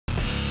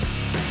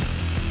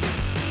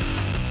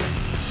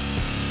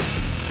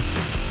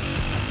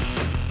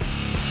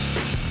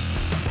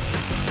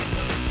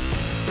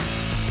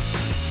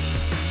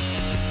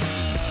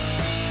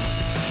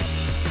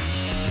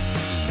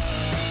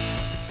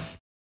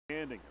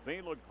outstanding.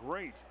 They look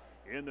great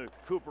in the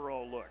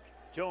Cooperall look.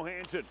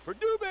 Johansson for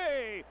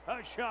Dubé,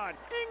 a shot,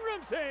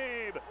 Ingram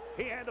save.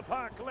 He had the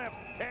puck left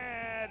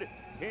pad.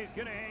 He's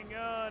going to hang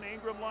on.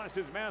 Ingram lost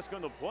his mask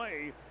on the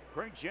play.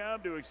 Great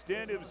job to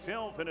extend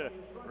himself in a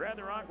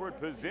rather awkward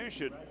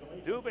position.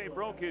 Dubé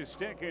broke his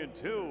stick in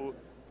two.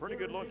 Pretty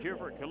good look here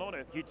for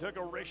Kelowna. He took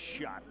a wrist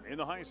shot in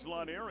the high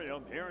slot area.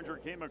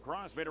 Herringer came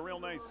across, made a real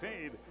nice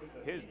save.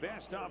 His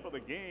best stop of the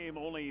game.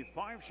 Only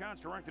 5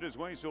 shots directed his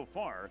way so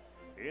far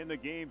in the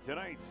game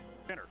tonight.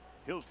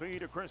 He'll feed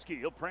to Krisky.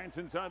 He'll prance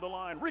inside the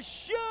line. Wrist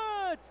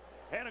shot!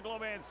 And a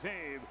glove hand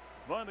save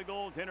by the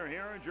goaltender.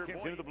 Herringer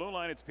gets into the blue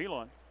line. It's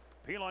Pilon.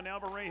 Pilon now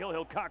for Rahill.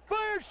 He'll cock.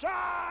 Fire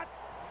shot!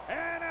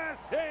 And a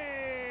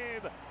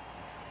save!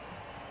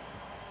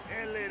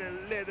 A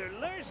little leather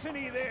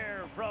larceny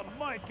there from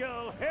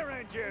Michael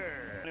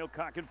Herringer. He'll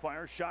cock and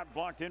fire. Shot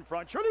blocked in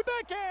front. Shirley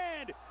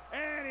backhand!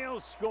 And he'll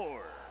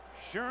score.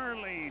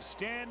 Shirley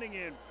standing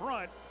in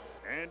front.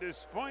 And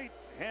despite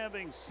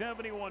having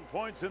 71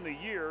 points in the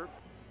year,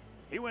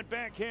 he went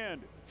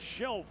backhand.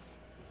 Shelf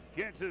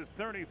gets his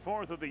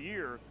 34th of the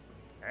year.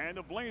 And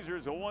the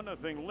Blazers a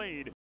 1-0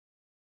 lead.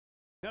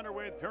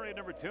 Underway with period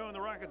number 2, and the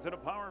Rockets at a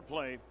power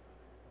play.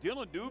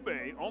 Dylan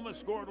Dubé almost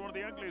scored one of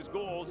the ugliest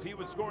goals he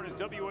would score in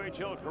his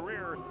WHL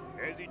career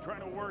as he tried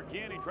to work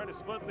in. He tried to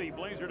split the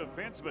Blazer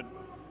defenseman.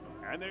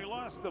 And they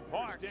lost the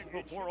puck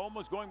before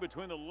almost going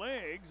between the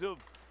legs of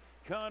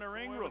Connor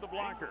Ingram with the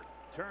blocker.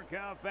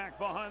 Turkoff back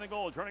behind the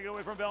goal, trying to get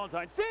away from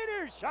Valentine.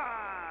 Center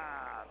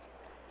shot!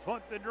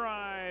 Foot the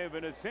drive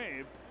and a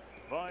save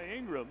by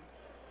Ingram.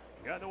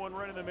 Got the one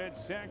right in the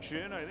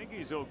midsection. I think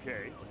he's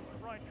okay.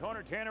 Right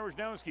corner, Tanner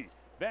Wisniewski.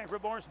 Back for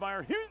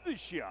Borsmeyer. Here's the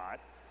shot.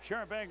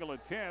 Sharp angle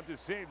attempt, a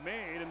save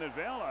made, and then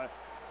Vela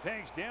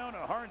takes down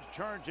a hard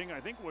charging,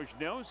 I think,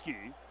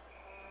 Wisniewski.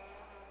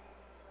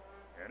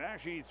 And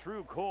actually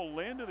threw Cole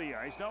Lynn to the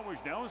ice, not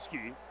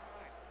Wisniewski.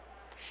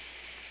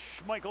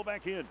 Michael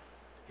back in.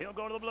 He'll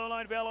go to the blue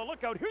line. Vela,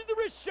 look out. Here's the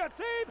wrist shot.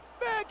 Save.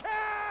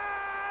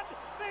 Backhand.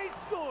 They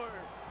score.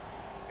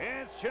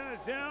 It's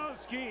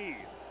Chazowski.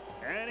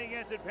 And he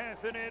gets it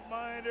past the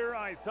netminder.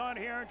 I thought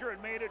Herringer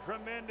had made a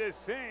tremendous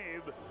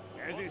save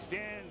as he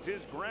stands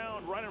his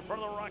ground right in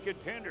front of the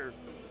Rocket tender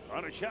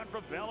on a shot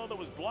from Vela that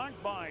was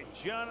blocked by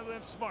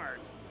Jonathan Smart.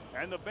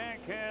 And the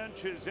backhand,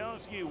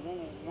 Chazowski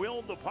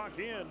willed the puck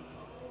in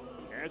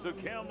as the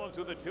Kamloops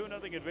with a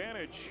 2-0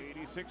 advantage.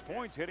 86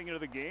 points heading into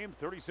the game,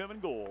 37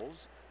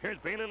 goals. Here's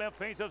Bailey, left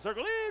face-up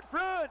circle in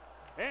front,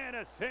 and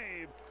a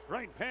save.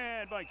 Right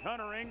pad by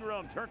Connor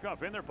Ingram.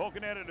 Turkoff in there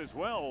poking at it as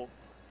well.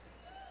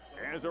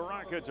 As the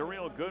Rockets, a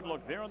real good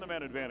look there on the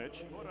man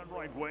advantage. Put on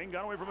right wing,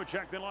 got away from a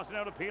check, then lost it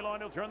out to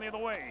Pilon. He'll turn the other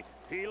way.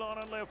 Pilon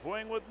on left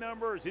wing with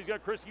numbers. He's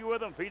got Krisky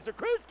with him. Feeds a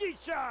Krisky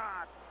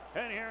shot.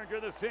 And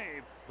Herringer the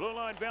save. Blue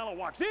line, Vela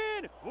walks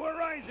in. A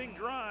rising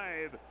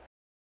drive.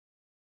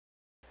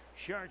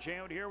 Charge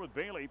out here with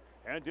Bailey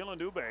and Dylan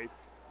Dubé.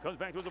 Comes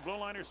back to the blue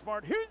liner,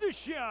 Smart. Here's the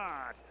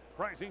shot.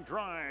 Rising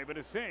drive and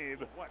a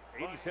save.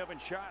 87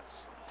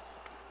 shots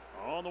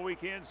on the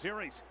weekend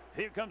series.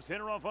 Here comes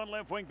center off on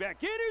left wing back.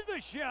 Here's the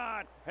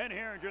shot. And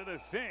Herringer the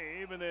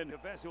save. And then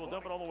Bessie will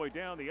dump it all the way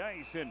down the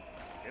ice. And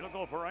it'll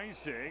go for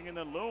icing. And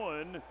then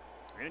Lewin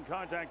in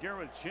contact here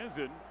with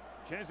Chizen.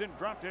 Chizen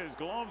dropped his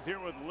gloves here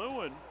with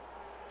Lewin.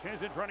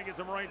 Chizen trying to get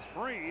some rights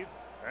free.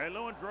 And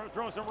Lewin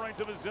throws some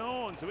rights of his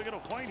own. So we got a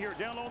fight here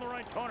down low in the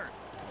right corner.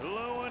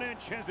 Lewin and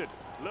Chizen.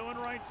 Lewin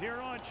rights here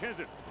on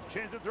Chizen.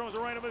 Chizen throws a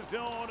right of his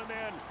own. And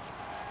then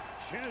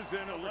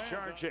Chizen over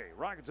Charche.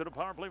 Rockets at a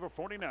power play for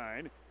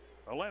 49.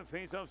 A left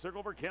face-off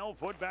circle for Kel.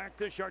 Foot back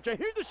to Charche.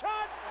 Here's the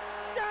shot.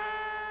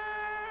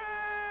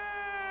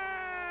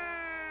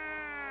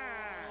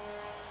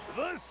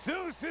 The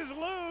Seuss is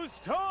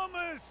loose.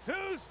 Thomas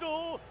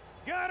Sustel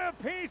got a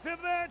piece of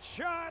that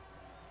shot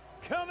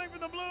coming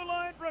from the blue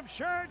line from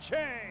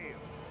Charche.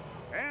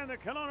 And the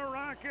Kelowna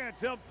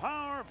Rockets, a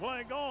power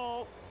play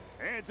goal.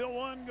 It's a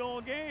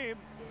 1-goal game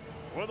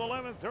with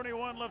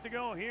 11:31 left to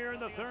go here in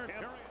the third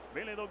period.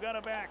 Bailey, though, got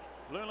it back.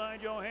 Blue line,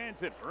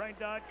 Johansson. Right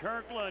dot,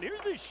 Kirkland.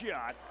 Here's the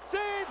shot.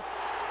 Save.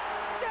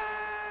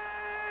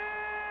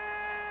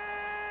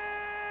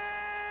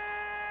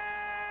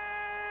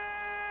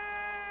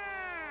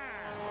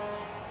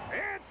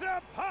 It's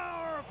a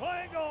power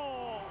play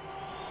goal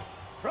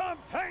from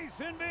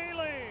Tyson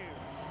Bailey.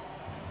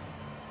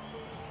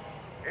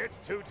 It's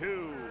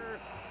 2-2.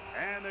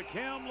 And the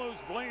Kamloops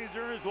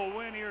Blazers will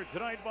win here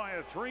tonight by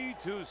a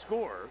 3-2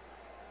 score.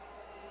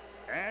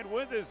 And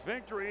with this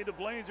victory, the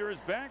Blazers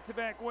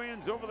back-to-back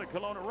wins over the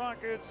Kelowna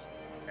Rockets.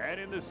 And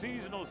in the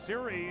seasonal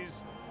series,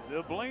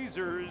 the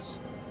Blazers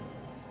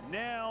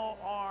now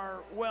are,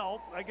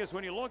 well, I guess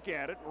when you look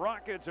at it,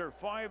 Rockets are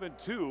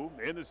 5-2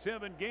 in the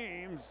 7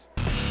 games